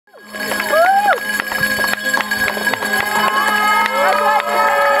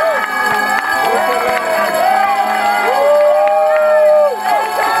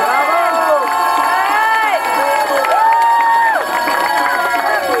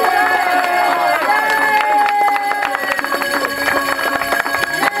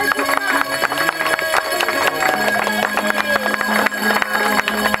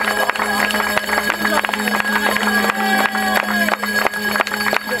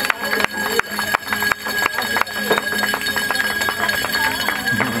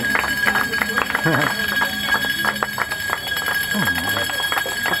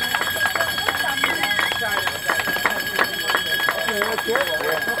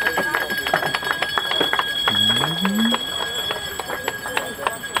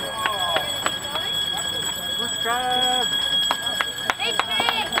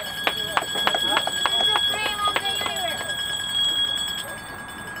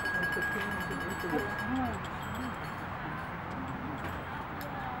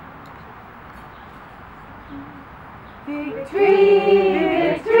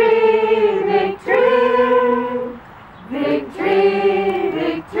Victory, victory, victory, victory,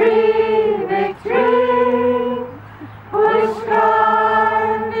 victory, victory,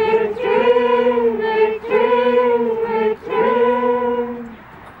 Pushkar, victory, victory, victory,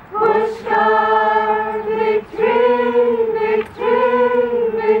 Pushkar, victory, victory,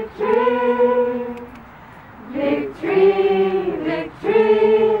 victory, victory, victory,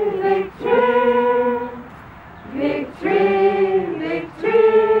 victory. Victory,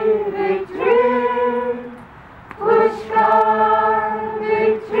 victory, victory, Pushkar,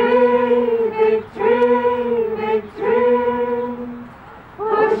 victory, victory, victory,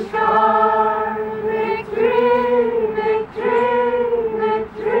 Pushkar, victory, victory,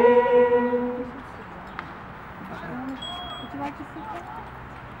 victory. Would you like to see that?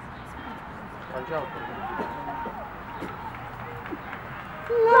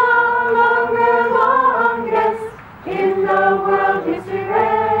 No longer longest in the world history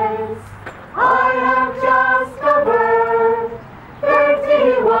race, I have just covered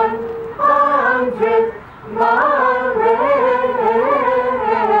 3,100-mile race.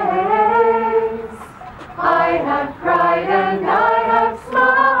 I have cried and I have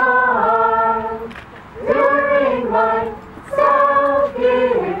smiled during my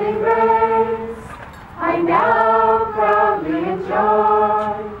self-giving race. I now proudly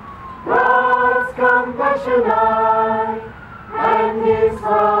enjoy God's compassion eye and His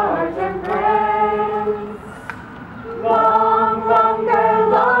heart and praise. Long, longer,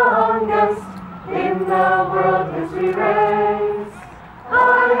 longest in the world history race,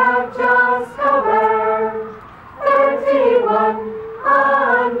 I have just covered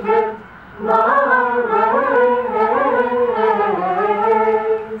 3,100-mile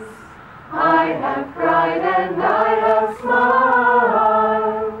race. I have cried and I have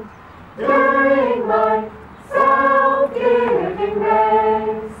smiled during my self-giving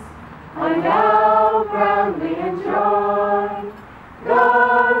race. I now proudly enjoy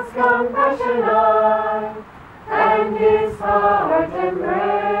God's compassion eye and His heart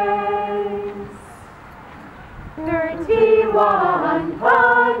embrace.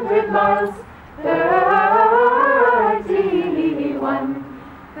 3,100 miles,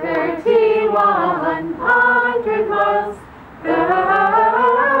 3,100 miles,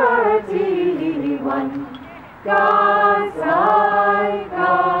 31. God's eye,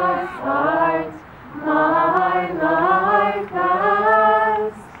 God's heart, my life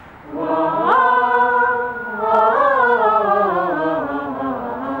has won.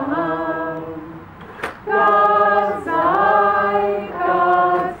 God's eye,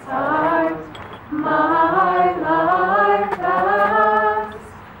 God's heart, my life has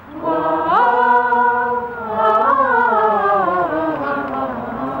won.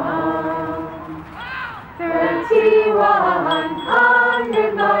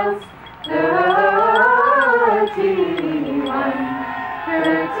 3,100 miles, 31,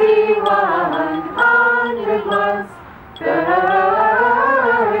 3,100 miles,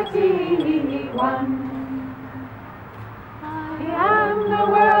 31. I am the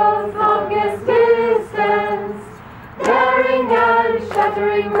world's longest distance, daring and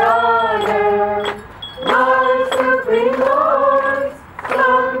shattering runner, my supreme Lord's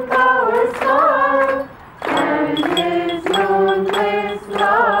strong power star, and His moonless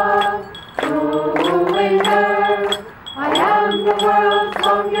love, true winner. I am the world's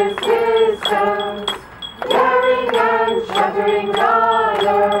longest distance, daring and shattering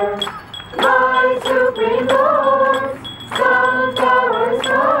runner, my supreme Lord's strong power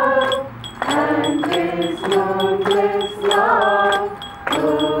star, and His moonless love,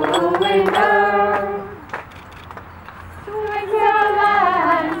 true winner.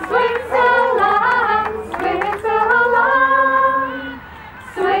 Switzerland, Switzerland, Switzerland,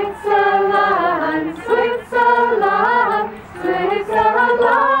 Switzerland, Switzerland, Switzerland.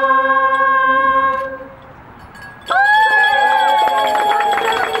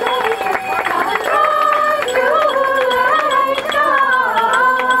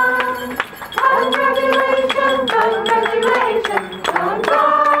 Congratulations, congratulations,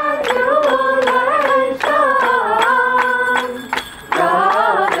 congratulations,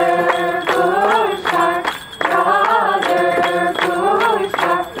 Brother Pushkar, Brother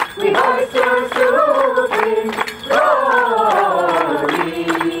Pushkar, we hoist your supreme glory.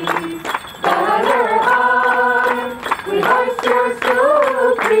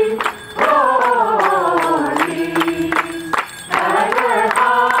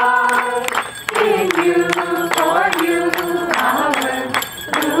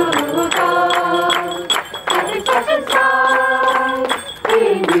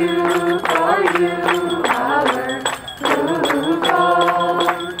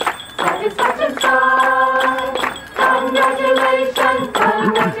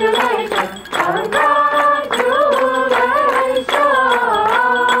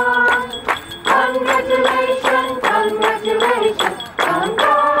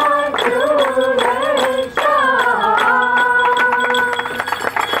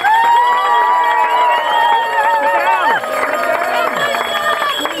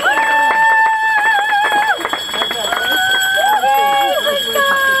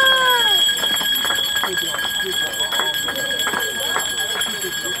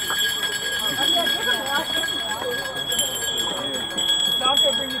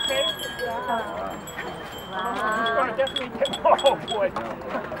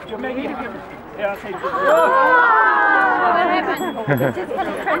 Just kind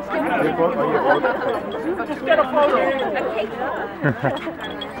of crunched him. Just get a photo.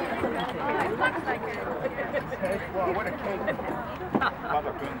 Wow, what a cake.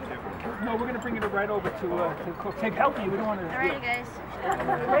 No, we're going to bring it right over to cook. Take healthy. We don't want to. Alrighty, guys.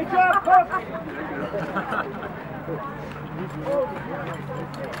 Great job, cook.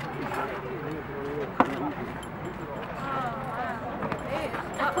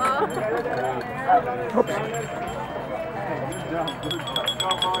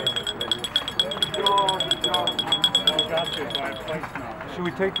 Should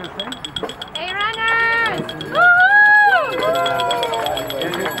we take this thing? Hey, runners!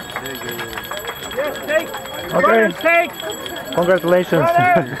 Yes, take. Okay. Runners, take. Congratulations.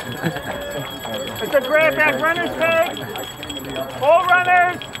 Runners. It's a grab bag. Runners, take. All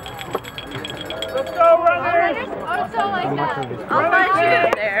runners. Let's go, runners. Also like that. I'll find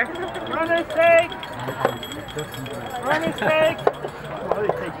you there. Runners, take. Runners, take.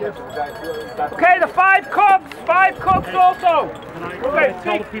 Okay, the 5 cooks. 5 cooks also. Okay,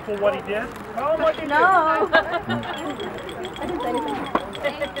 Tell the people what he did. Tell them what you No. did.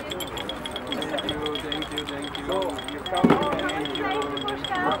 Thank you.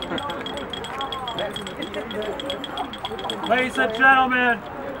 Ladies and gentlemen,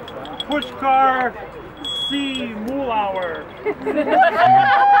 Pushkar Mullauer.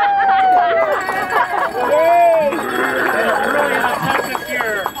 Brilliant attempt this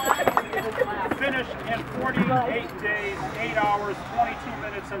year. Finished in 48 days, 8 hours, 22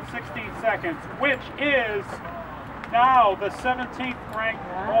 minutes, and 16 seconds, which is now the 17th ranked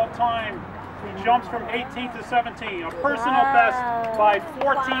all-time. He jumps from 18 to 17, a personal best by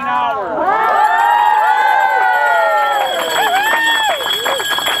 14 hours.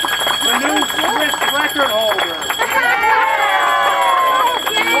 The new Swiss record holder.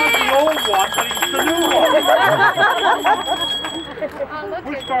 He was the old one, but he's the new one.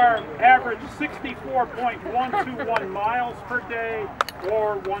 Pushkar averaged 64.121 miles per day,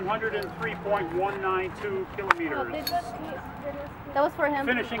 or 103.192 kilometers. That was for him.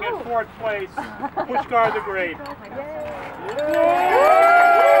 Finishing in 4th place, Pushkar the Great.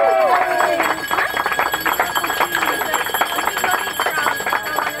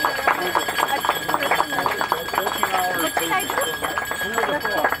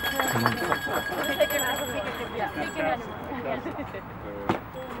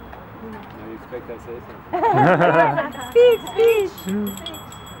 Now you expect I say something. Speech.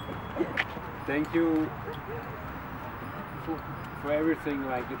 Thank you for everything.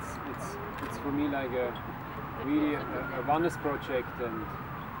 Like it's for me like a really a runners project, and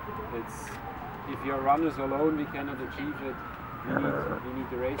it's if you're runners alone we cannot achieve it. We need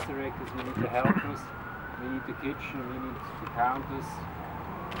the race directors, we need the helpers, we need the kitchen, we need the counters.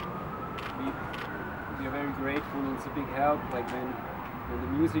 We are very grateful, and it's a big help. Like when the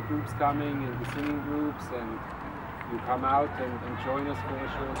music groups coming and the singing groups, and you come out and join us for a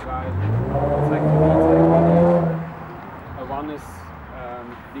short ride. It's like to me, it's like really a runners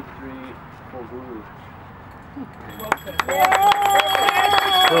victory for Guru.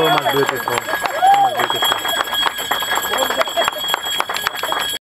 So much beautiful.